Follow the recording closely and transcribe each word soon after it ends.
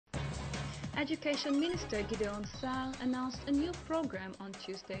Education Minister Gideon Sa'ar announced a new program on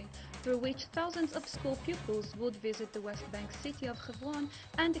Tuesday through which thousands of school pupils would visit the West Bank city of Hebron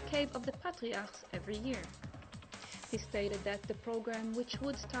and the cave of the Patriarchs every year. He stated that the program, which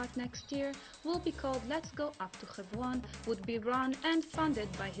would start next year, will be called Let's Go Up to Hebron, would be run and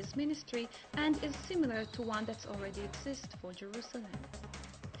funded by his ministry and is similar to one that already exists for Jerusalem.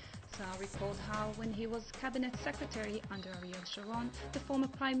 Sa'ar recalled how, when he was cabinet secretary under Ariel Sharon, the former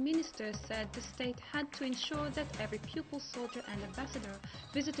prime minister said the state had to ensure that every pupil, soldier and ambassador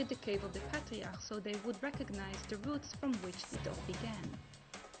visited the cave of the Patriarchs so they would recognize the roots from which it all began.